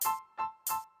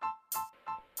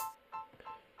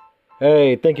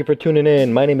Hey, thank you for tuning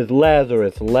in. My name is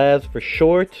Lazarus, Laz for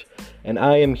short, and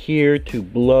I am here to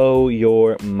blow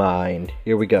your mind.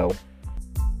 Here we go.